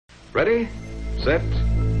Ready, set,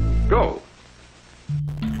 go.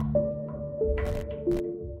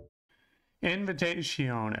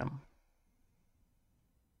 Invitationem.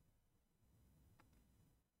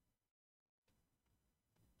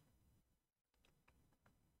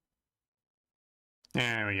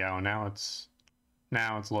 There we go. Now it's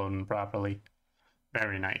loading properly.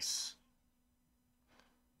 Very nice.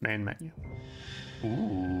 Main menu.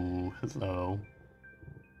 Ooh, hello.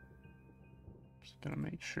 Just gonna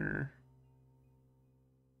make sure.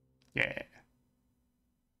 Yeah.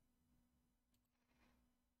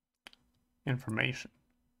 Information.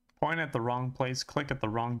 Point at the wrong place, click at the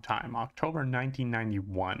wrong time. October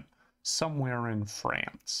 1991. Somewhere in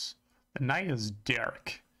France. The night is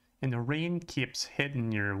dark, and the rain keeps hitting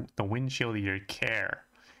the windshield of your car.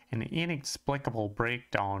 An inexplicable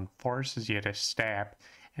breakdown forces you to stop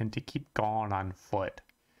and to keep going on foot.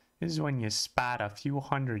 This is when you spot a few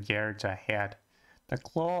hundred yards ahead the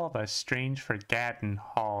glow of a strange forgotten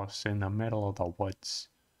house in the middle of the woods.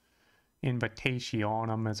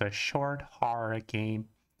 Invitationem is a short horror game.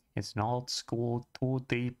 It's an old school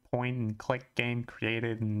 2D point and click game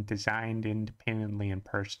created and designed independently and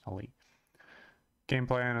personally.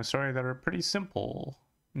 Gameplay and a story that are pretty simple,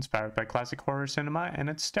 inspired by classic horror cinema and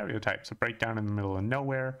its stereotypes: a breakdown in the middle of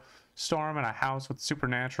nowhere, storm in a house with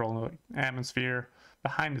supernatural atmosphere.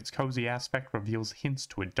 Behind its cozy aspect reveals hints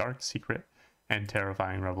to a dark secret and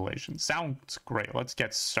terrifying revelations. Sounds great. Let's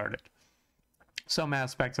get started. Some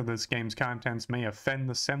aspects of this game's contents may offend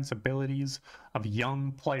the sensibilities of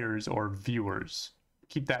young players or viewers.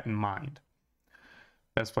 Keep that in mind.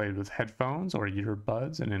 Best played with headphones or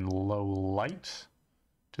earbuds and in low light.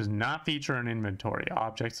 Does not feature an inventory.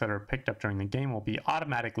 Objects that are picked up during the game will be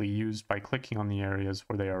automatically used by clicking on the areas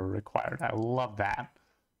where they are required. I love that.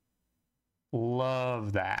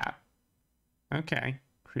 Love that. Okay.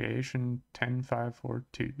 Creation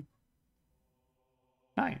 10542.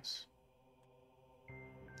 Nice.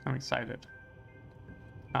 I'm excited.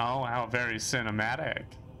 Oh, how very cinematic.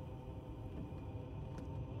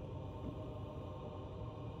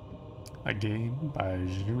 A game by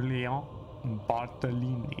Julien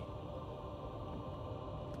Bartolini.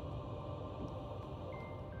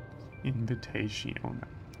 Invitationem.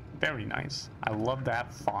 Very nice. I love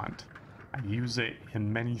that font. I use it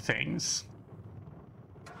in many things,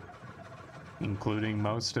 including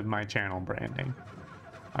most of my channel branding.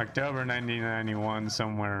 October 1991,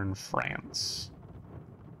 somewhere in France.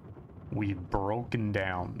 We've broken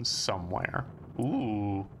down somewhere.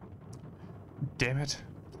 Ooh. Damn it.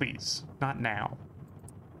 Please, not now.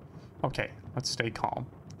 Okay, let's stay calm.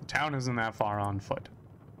 The town isn't that far on foot.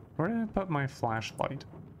 Where did I put my flashlight?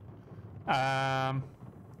 I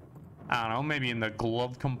don't know, maybe in the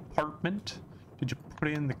glove compartment? Did you put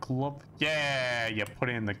it in the glove? Yeah, you put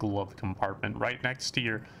it in the glove compartment right next to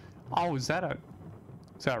your... Oh, is that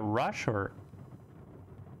Rush or...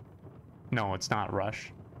 No, it's not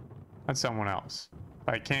Rush. That's someone else.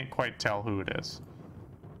 I can't quite tell who it is.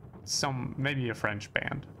 Maybe a French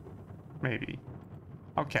band. Maybe.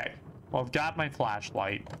 Okay. Well, I've got my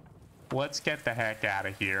flashlight. Let's get the heck out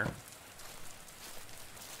of here.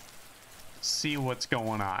 See what's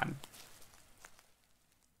going on.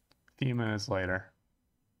 A few minutes later.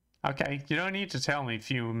 Okay, you don't need to tell me a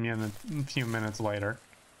few minutes later.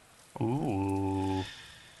 Ooh.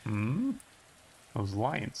 Those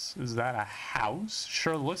lights. Is that a house?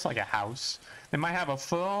 Sure looks like a house. They might have a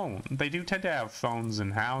phone. They do tend to have phones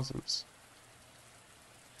in houses.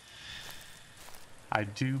 I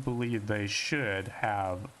do believe they should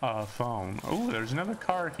have a phone. Oh, there's another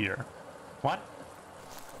car here. What?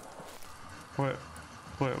 What?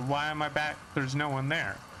 Why am I back? There's no one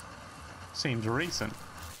there. Seems recent.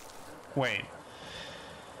 Wait.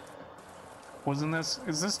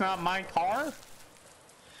 Is this not my car?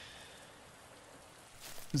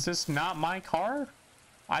 Is this not my car?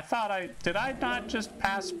 Did I not just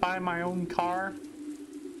pass by my own car?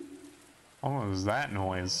 What was that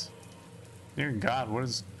noise? Dear God,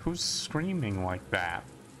 who's screaming like that?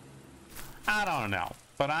 I don't know,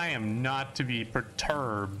 but I am not to be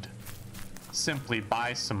perturbed simply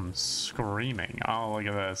by some screaming. Oh, look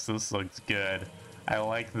at this. This looks good. I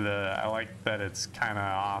like that it's kind of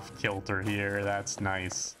off kilter here. That's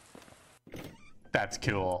nice. That's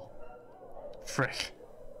cool. Frick.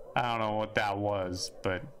 I don't know what that was,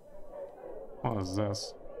 but what is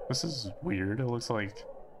this? This is weird. It looks like...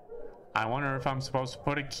 I wonder if I'm supposed to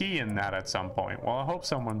put a key in that at some point. Well, I hope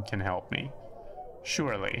someone can help me.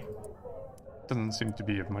 Surely. Doesn't seem to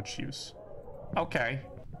be of much use. Okay.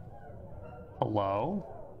 Hello?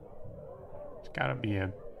 There's gotta be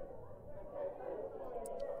a...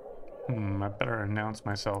 I better announce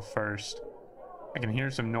myself first. I can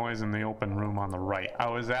hear some noise in the open room on the right.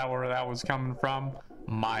 Oh, is that where that was coming from?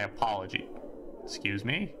 My apology. Excuse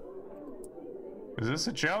me? Is this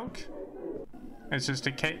a joke? It's just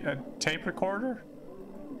a tape recorder?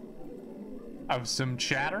 Of some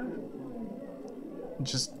chatter?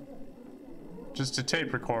 Just a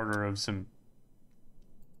tape recorder of some...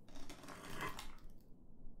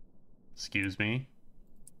 Excuse me?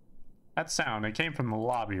 That sound, it came from the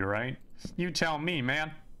lobby, right? You tell me,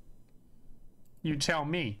 man. You tell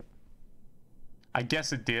me. I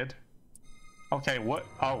guess it did. Okay, what?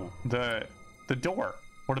 Oh, the door.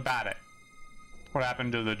 What about it? What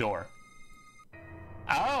happened to the door?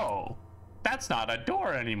 Oh, that's not a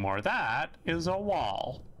door anymore. That is a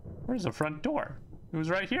wall. Where's the front door? It was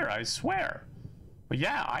right here, I swear. But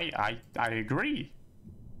yeah, I agree.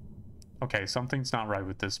 Okay, something's not right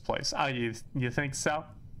with this place. Oh, you think so?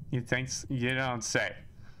 You don't say.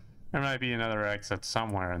 There might be another exit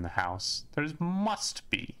somewhere in the house. Must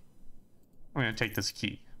be. I'm gonna take this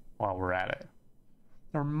key while we're at it.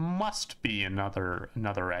 There must be another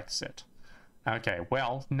exit. Okay,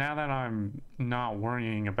 well, now that I'm not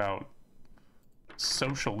worrying about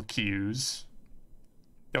social cues,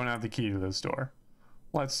 don't have the key to this door.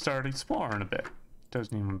 Let's start exploring a bit.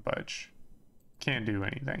 Doesn't even budge. Can't do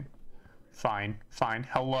anything. Fine.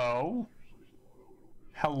 Hello?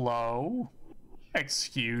 Hello?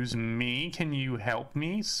 Excuse me, can you help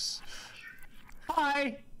me?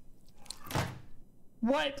 Hi?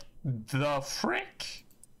 What the frick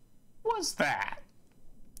was that?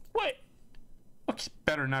 What? Okay,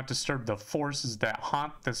 better not disturb the forces that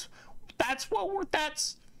haunt this. That's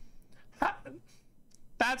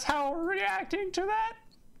how we're reacting to that?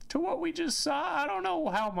 To what we just saw? I don't know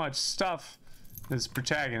how much stuff this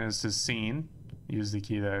protagonist has seen. Use the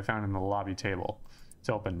key that I found in the lobby table. It's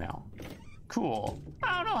open now. Cool.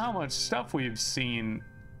 I don't know how much stuff we've seen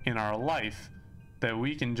in our life that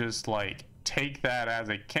we can just like take that as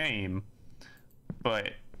it came, but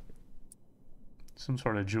some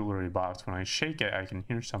sort of jewelry box. When I shake it, I can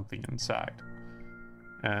hear something inside.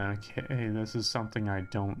 Okay, this is something I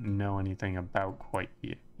don't know anything about quite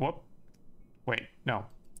yet. Whoop. Wait, no.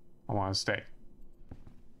 I want to stay.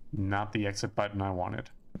 Not the exit button I wanted.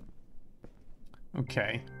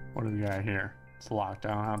 Okay, what do we got here? It's locked.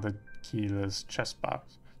 I don't have the key to this chest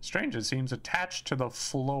box. Strange, it seems attached to the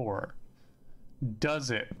floor.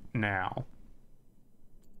 Does it now?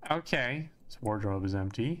 Okay, this wardrobe is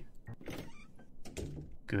empty.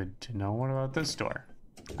 Good to know. What about this door?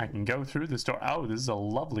 I can go through this door. Oh, this is a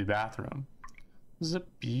lovely bathroom. This is a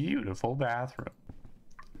beautiful bathroom.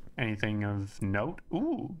 Anything of note?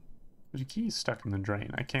 Ooh, there's a key stuck in the drain.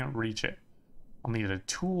 I can't reach it. I'll need a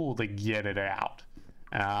tool to get it out.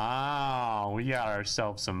 Oh, we got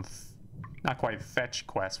ourselves some, not quite fetch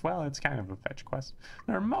quest. Well, it's kind of a fetch quest.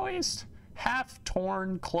 There are moist,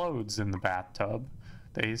 half-torn clothes in the bathtub.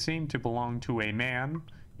 They seem to belong to a man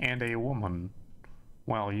and a woman.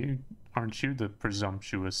 Well, aren't you the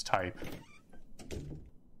presumptuous type?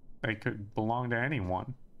 They could belong to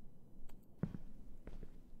anyone.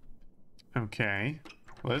 Okay.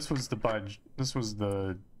 Well, this was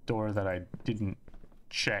the door that I didn't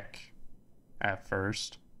check at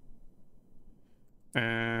first.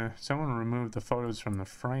 Someone removed the photos from the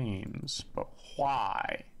frames, but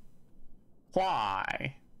why?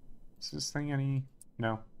 Why? Is this thing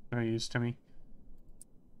no use to me?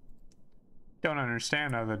 Don't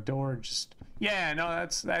understand how the door just... Yeah, no,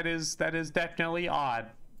 that is definitely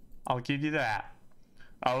odd. I'll give you that.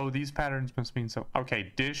 Oh, these patterns must mean so...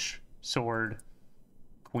 Okay, dish, sword,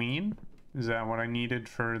 queen? Is that what I needed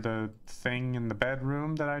for the thing in the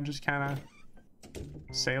bedroom that I just kind of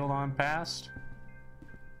sailed on past?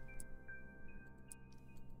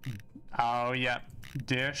 Oh, yeah.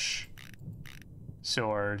 Dish,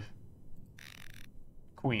 sword,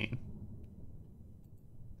 queen.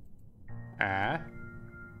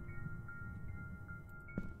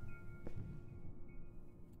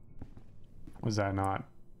 Was that not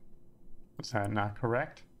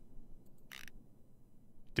correct?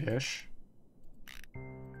 Dish,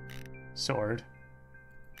 sword,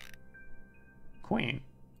 queen.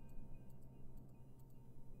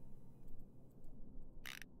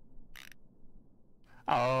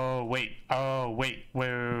 Oh, wait.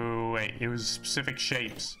 It was specific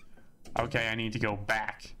shapes. Okay, I need to go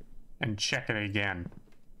back and check it again.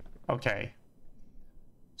 Okay.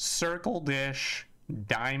 Circle dish,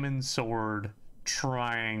 diamond sword,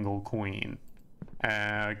 triangle queen.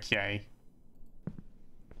 Okay.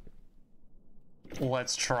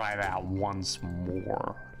 Let's try that once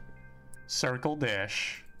more. Circle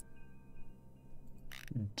dish,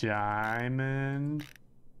 diamond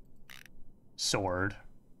sword,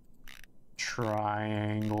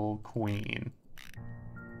 Triangle queen.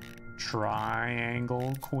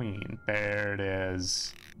 Triangle queen. There it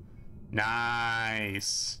is.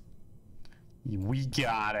 Nice. We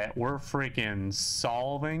got it. We're freaking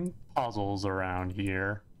solving puzzles around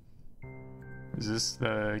here. Is this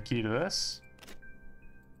the key to this?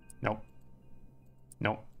 Nope.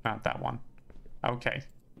 Nope, not that one. Okay,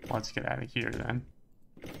 let's get out of here then.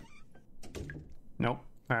 Nope,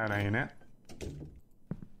 that ain't it.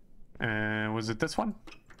 Was it this one?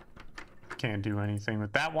 Can't do anything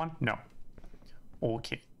with that one. No.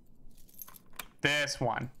 Okay. This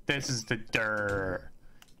one. This is the dirt.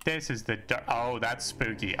 This is the dirt. Oh, that's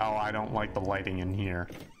spooky. Oh, I don't like the lighting in here.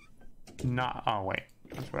 Not. Oh, wait.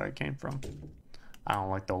 That's where I came from. I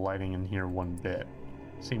don't like the lighting in here one bit.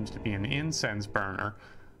 Seems to be an incense burner.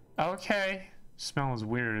 Okay. Smell is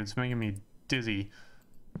weird. It's making me dizzy.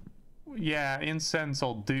 Yeah, incense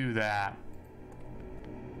will do that.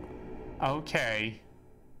 Okay.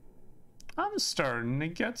 I'm starting to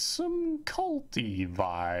get some culty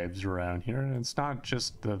vibes around here, and it's not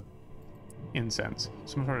just the incense.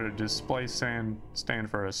 Some sort of display stand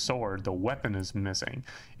for a sword. The weapon is missing.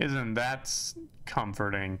 Isn't that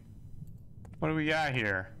comforting? What do we got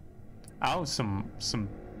here? Oh, some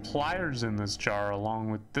pliers in this jar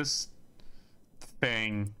along with this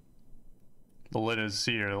thing. The lid is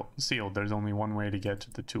sealed. There's only one way to get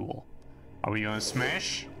to the tool. Are we gonna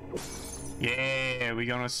smash? Yeah, we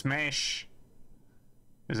gonna smash.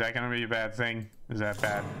 Is that gonna be a bad thing? Is that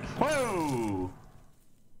bad? Whoa!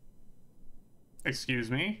 Excuse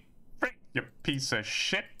me? Frick, you piece of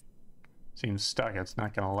shit. Seems stuck. It's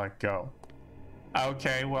not gonna let go.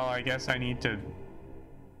 Okay, well, I guess I need to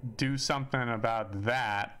do something about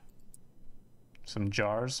that. Some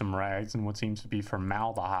jars, some rags, and what seems to be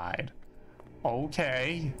formaldehyde.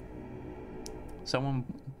 Okay. Someone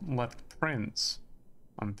left prints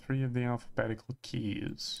on 3 of the alphabetical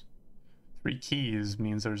keys. 3 keys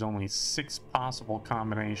means there's only 6 possible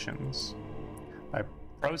combinations. By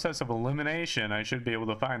process of elimination, I should be able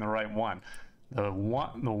to find the right one. The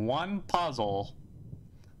one puzzle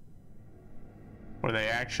where they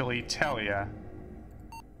actually tell you.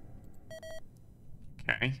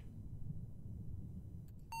 Okay.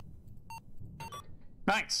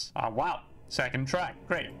 Nice. Oh, wow. Second try.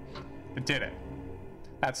 Great. It did it.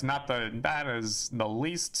 That is the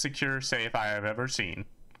least secure safe I have ever seen.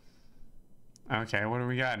 Okay, what do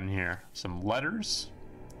we got in here? Some letters?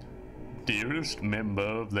 Dearest member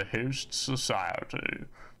of the host society,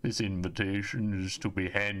 this invitation is to be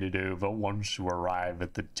handed over once you arrive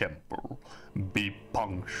at the temple. Be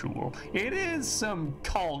punctual. It is some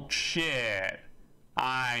cult shit.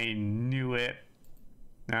 I knew it.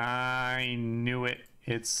 I knew it.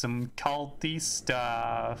 It's some culty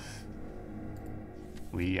stuff.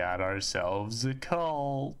 We got ourselves a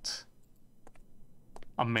cult.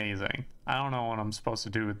 Amazing. I don't know what I'm supposed to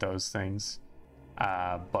do with those things.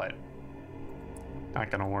 But not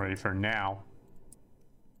gonna worry for now.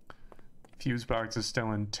 Fuse box is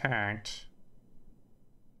still intact.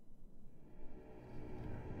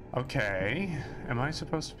 Okay. Am I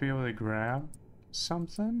supposed to be able to grab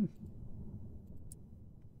something?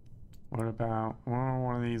 What about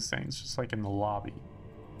one of these things? Just like in the lobby.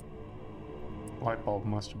 Light bulb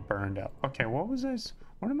must have burned out. Okay, what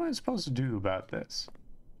am I supposed to do about this?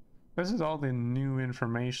 This is all the new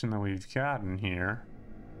information that we've gotten here.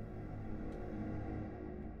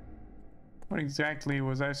 What exactly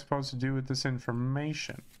was I supposed to do with this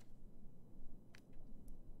information?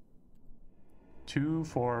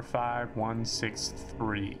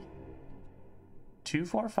 245163.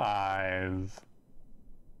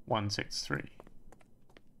 245163.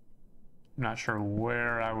 I'm not sure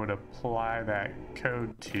where I would apply that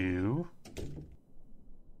code to,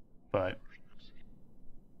 but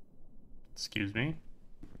excuse me.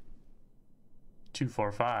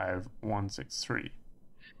 245163.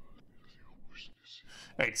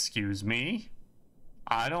 Excuse me?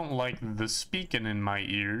 I don't like the speaking in my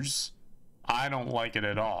ears. I don't like it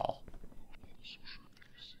at all.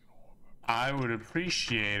 I would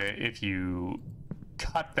appreciate it if you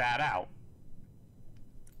cut that out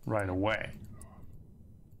right away.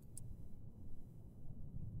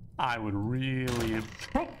 I would really...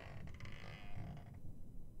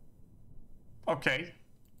 Okay.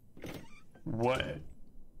 What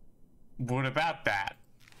about that?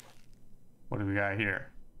 What do we got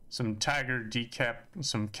here? Some tiger decap,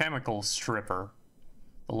 some chemical stripper.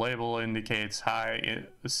 The label indicates high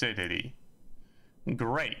acidity.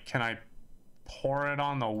 Great. Can I pour it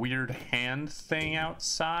on the weird hand thing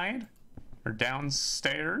outside? Or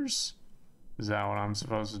downstairs? Is that what I'm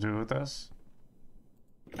supposed to do with this?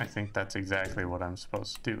 I think that's exactly what I'm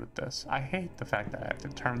supposed to do with this. I hate the fact that I have to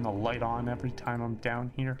turn the light on every time I'm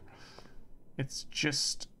down here. It's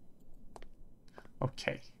just...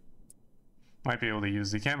 Okay. Might be able to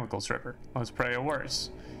use the chemical stripper. Let's pray it works.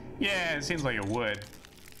 Yeah, it seems like it would.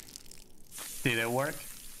 Did it work?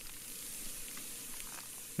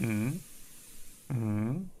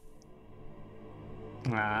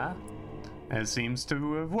 Ah, it seems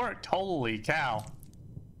to have worked. Holy cow.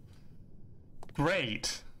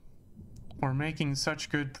 Great. We're making such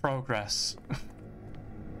good progress.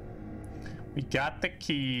 We got the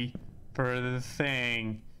key for the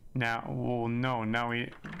thing. Now, well, no, now we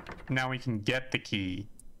can get the key.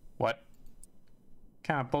 What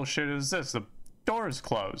kind of bullshit is this? The door is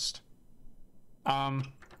closed.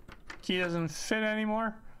 Key doesn't fit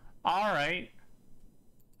anymore? Alright.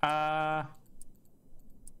 Alright,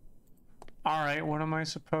 what am I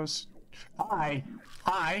supposed... Hi,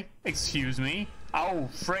 excuse me. Oh,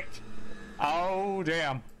 frick. Oh,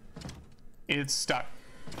 damn. It's stuck.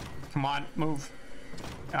 Come on, move.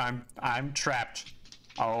 I'm trapped.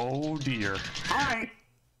 Oh, dear. Hi!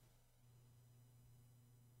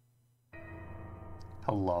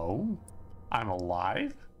 Hello? I'm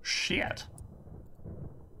alive? Shit.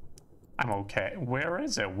 I'm okay. Where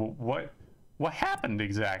is it? What happened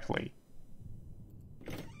exactly?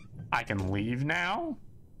 I can leave now?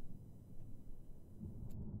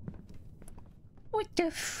 What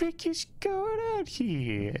the frick is going on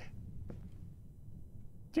here?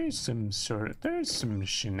 There's some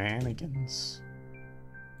shenanigans.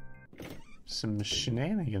 Some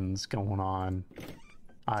shenanigans going on,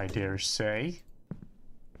 I dare say.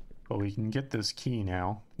 But we can get this key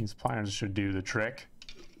now. These pliers should do the trick.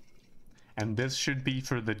 And this should be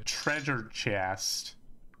for the treasure chest.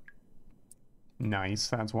 Nice,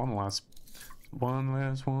 that's one less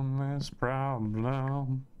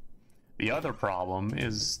problem. The other problem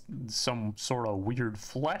is some sort of weird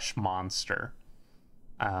flesh monster.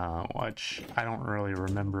 Which I don't really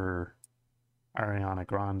remember Ariana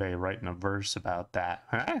Grande writing a verse about that.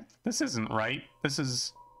 Huh? This isn't right. This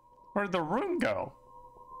is... Where'd the room go?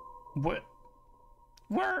 What?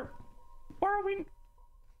 Where are we?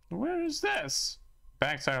 Where is this?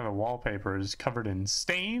 Backside of the wallpaper is covered in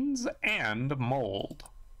stains and mold.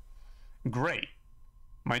 Great.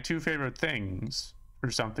 My two favorite things for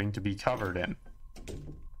something to be covered in.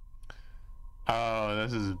 Oh,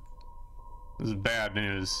 this is bad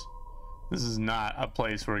news. This is not a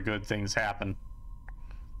place where good things happen.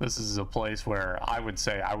 This is a place where I would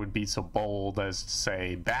say I would be so bold as to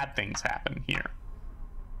say bad things happen here.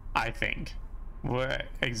 I think. What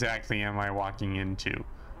exactly am I walking into?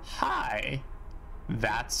 Hi!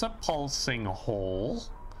 That's a pulsing hole.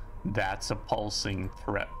 That's a pulsing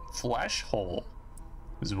flesh hole.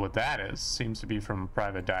 Is what that is. Seems to be from a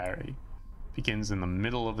private diary. Begins in the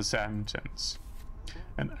middle of a sentence.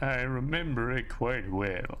 And I remember it quite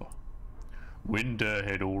well. Winter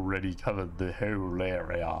had already covered the whole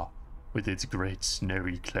area with its great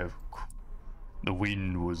snowy cloak. The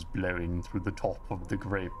wind was blowing through the top of the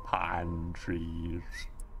great pine trees.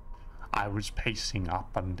 I was pacing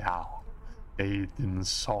up and down, bathed in the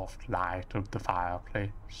soft light of the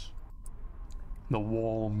fireplace. The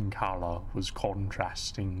warm color was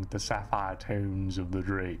contrasting with the sapphire tones of the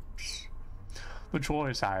drapes. The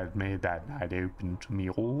choice I had made that night opened to me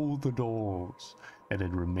all the doors that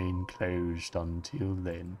had remained closed until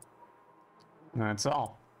then. And that's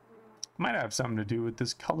all. Might have something to do with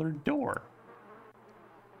this colored door.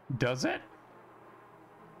 Does it?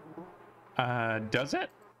 Does it?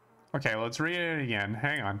 Okay, let's read it again.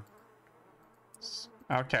 Hang on.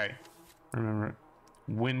 Okay. Remember,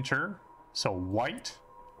 winter. So white.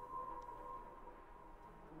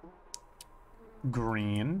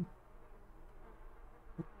 Green.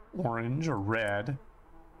 Orange or red.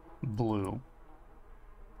 Blue.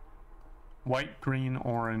 White, green,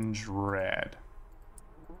 orange, red.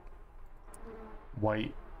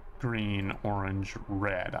 White, green, orange,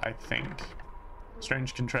 red, I think.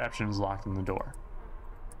 Strange contraption is locked in the door.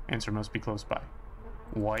 Answer must be close by.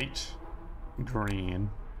 White, green,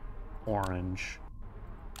 orange,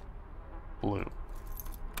 blue.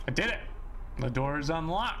 I did it! The door is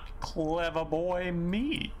unlocked. Clever boy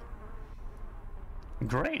me.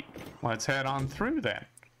 Great. Let's head on through then.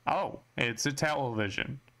 Oh, it's a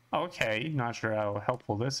television. Okay, not sure how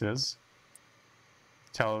helpful this is.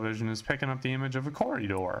 Television is picking up the image of a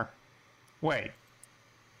corridor. Wait.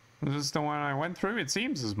 Is this the one I went through? It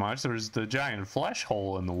seems as much. There's the giant flesh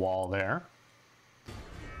hole in the wall there.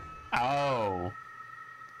 Oh.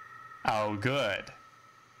 Oh, good.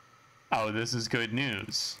 Oh, this is good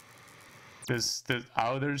news.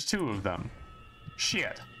 Oh, there's two of them.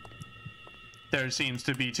 Shit. There seems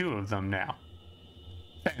to be 2 of them now.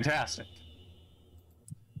 Fantastic.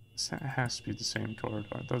 This has to be the same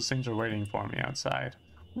corridor. Those things are waiting for me outside.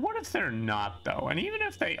 What if they're not, though? And even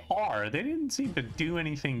if they are, they didn't seem to do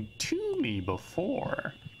anything to me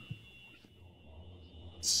before.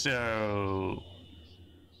 So...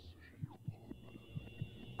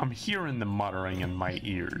 I'm hearing the muttering in my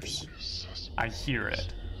ears. I hear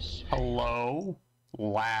it. Hello,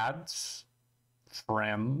 lads,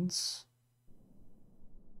 friends.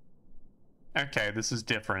 Okay, this is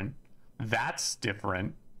different. That's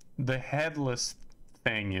different. The headless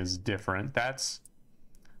thing is different. That's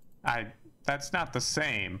not the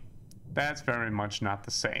same. That's very much not the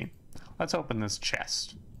same. Let's open this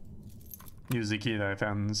chest. Use the key that I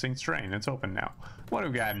found in the sink's drain. It's open now. What do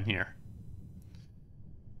we got in here?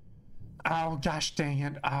 Oh, gosh dang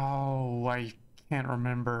it. Oh, I can't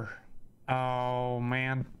remember. Oh,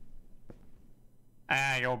 man.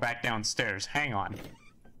 I go back downstairs. Hang on.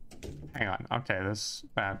 Hang on. Okay,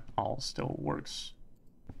 that all still works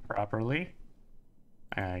properly.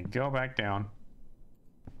 I go back down.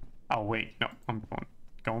 Oh, wait. No, I'm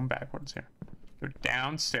going backwards here. Go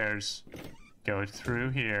downstairs. Go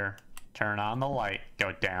through here. Turn on the light.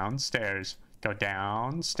 Go downstairs. Go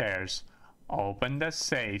downstairs. Open the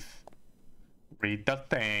safe. Read the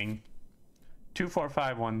thing.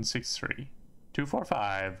 245163.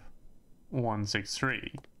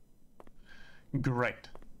 245163. Great.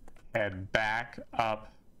 Head back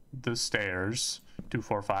up the stairs.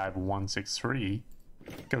 245163.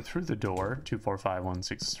 Go through the door.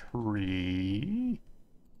 245163.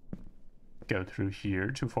 Go through here.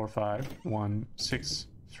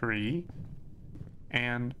 245163.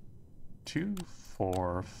 And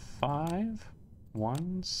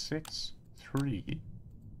 245163.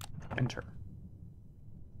 Enter.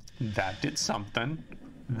 That did something.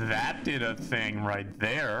 That did a thing right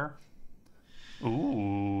there.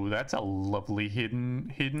 Ooh, that's a lovely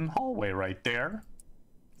hidden hallway right there.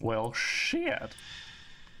 Well, shit.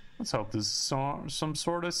 Let's hope this is some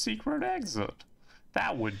sort of secret exit.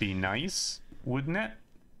 That would be nice, wouldn't it?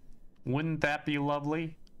 Wouldn't that be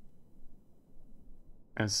lovely?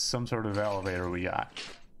 It's some sort of elevator we got.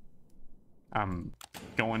 I'm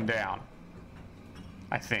going down.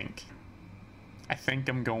 I think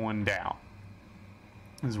I'm going down.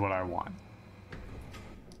 Is what I want.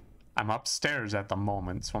 I'm upstairs at the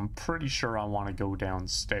moment, so I'm pretty sure I want to go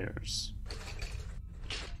downstairs.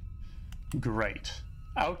 Great.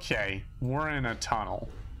 Okay, we're in a tunnel.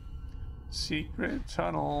 Secret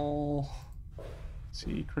tunnel.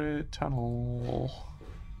 Secret tunnel.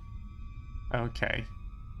 Okay.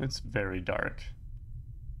 It's very dark.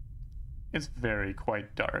 It's very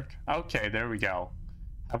quite dark. Okay, there we go.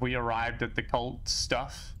 Have we arrived at the cult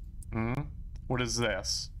stuff? What is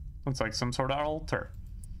this? Looks like some sort of altar.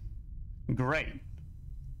 Great.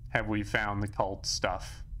 Have we found the cult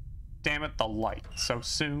stuff? Damn it, the light. So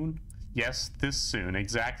soon? Yes, this soon.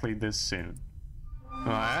 Exactly this soon.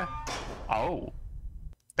 Oh.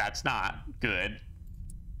 That's not good.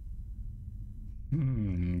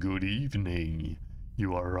 Good evening.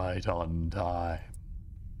 You are right on time.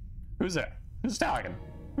 Who's that? Who's talking?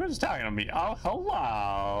 Who's talking to me? Oh,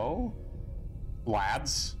 hello.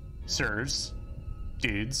 Lads, sirs,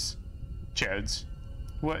 dudes, chodes.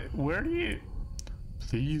 Where do you...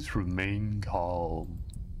 Please remain calm.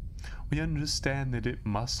 We understand that it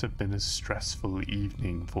must have been a stressful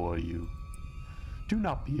evening for you. Do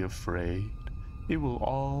not be afraid. It will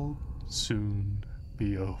all soon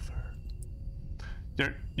be over.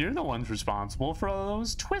 You're the ones responsible for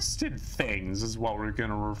those twisted things, is what we're going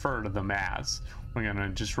to refer to them as. We're going to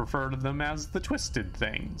just refer to them as the twisted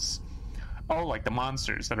things. Oh, like the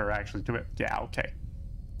monsters that are actually... Yeah, okay.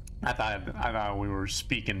 I thought we were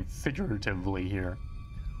speaking figuratively here.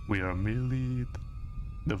 We are merely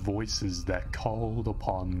the voices that called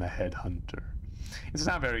upon the headhunter. It's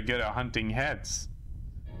not very good at hunting heads.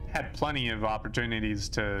 Had plenty of opportunities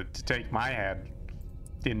to take my head.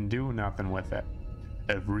 Didn't do nothing with it.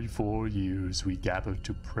 Every 4 years we gather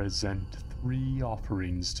to present 3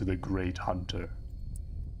 offerings to the great hunter.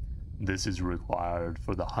 This is required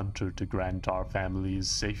for the hunter to grant our families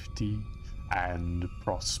safety and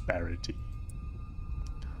prosperity.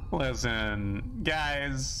 Listen,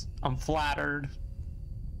 guys, I'm flattered.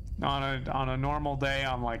 On a normal day,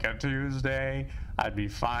 on like a Tuesday, I'd be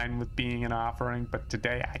fine with being an offering, but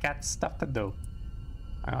today I got stuff to do.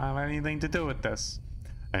 I don't have anything to do with this.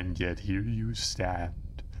 And yet here you stand,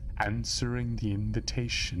 answering the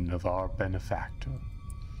invitation of our benefactor.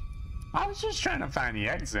 I was just trying to find the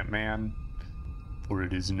exit, man. For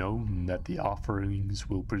it is known that the offerings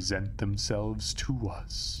will present themselves to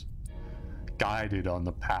us, guided on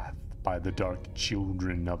the path by the dark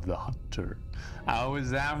children of the hunter. Oh, is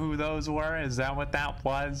that who those were? Is that what that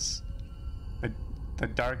was? The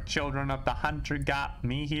dark children of the hunter got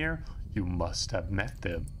me here? You must have met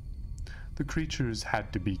them. The creatures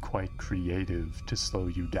had to be quite creative to slow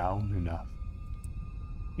you down enough.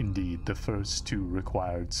 Indeed, the first two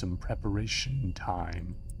required some preparation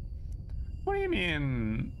time. What do you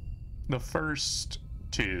mean, the first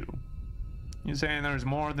two? You saying there's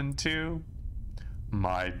more than two?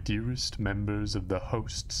 My dearest members of the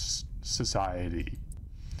host society,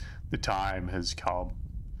 the time has come.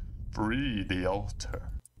 Free the altar.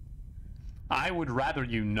 I would rather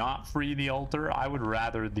you not free the altar. I would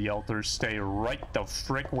rather the altar stay right the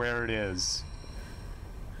frick where it is.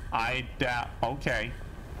 Okay.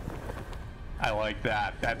 I like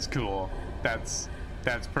that. That's cool. That's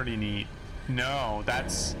pretty neat. No,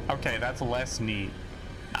 that's less neat.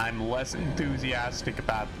 I'm less enthusiastic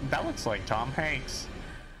about. That looks like Tom Hanks.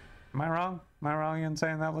 Am I wrong? Am I wrong in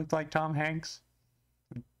saying that looked like Tom Hanks?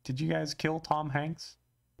 Did you guys kill Tom Hanks?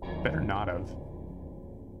 Better not have.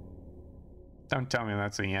 Don't tell me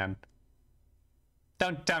that's the end.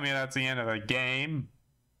 Don't tell me that's the end of the game.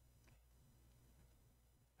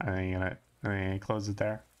 Are they gonna close it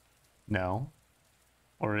there? No.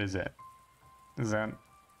 Or is it? Is that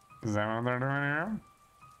what they're doing here?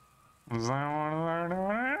 Is that what they're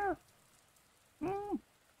doing here?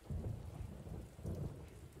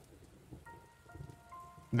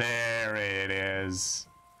 There it is.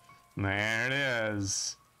 There it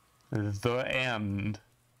is. The end.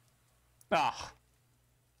 Ah.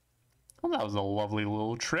 Well, that was a lovely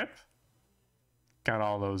little trip. Got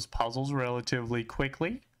all those puzzles relatively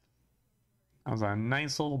quickly. That was a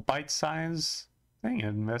nice little bite-size thing.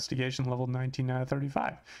 Investigation level 19 out of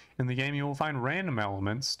 35. In the game, you will find random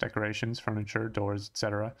elements, decorations, furniture, doors,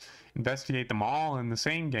 etc. Investigate them all in the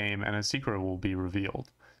same game, and a secret will be revealed.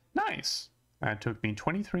 Nice. That took me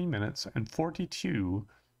 23 minutes and 42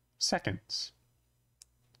 seconds.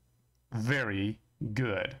 Very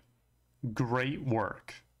good. Great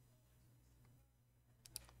work.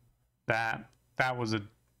 That was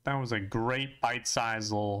a great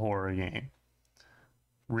bite-sized little horror game.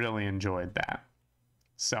 Really enjoyed that.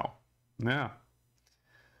 So, yeah.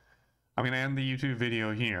 I'm going to end the YouTube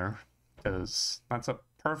video here because that's a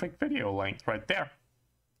perfect video length right there.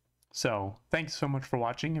 So, thanks so much for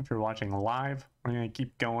watching. If you're watching live, we're going to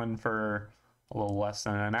keep going for a little less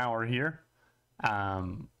than an hour here.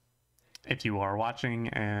 If you are watching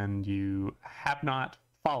and you have not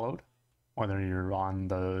followed, whether you're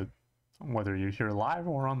here live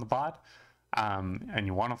or on the VOD, and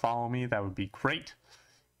you want to follow me, that would be great.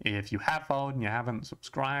 If you have followed and you haven't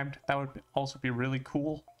subscribed, that would also be really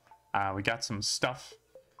cool. We got some stuff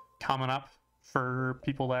coming up for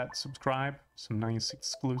people that subscribe. Some nice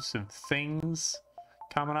exclusive things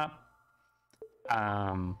coming up.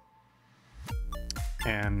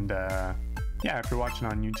 Yeah, if you're watching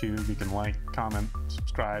on YouTube, you can like, comment,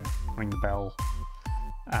 subscribe, ring the bell.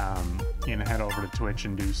 You can head over to Twitch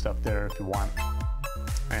and do stuff there if you want.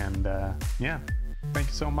 And yeah, thank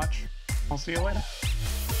you so much. I'll see you later.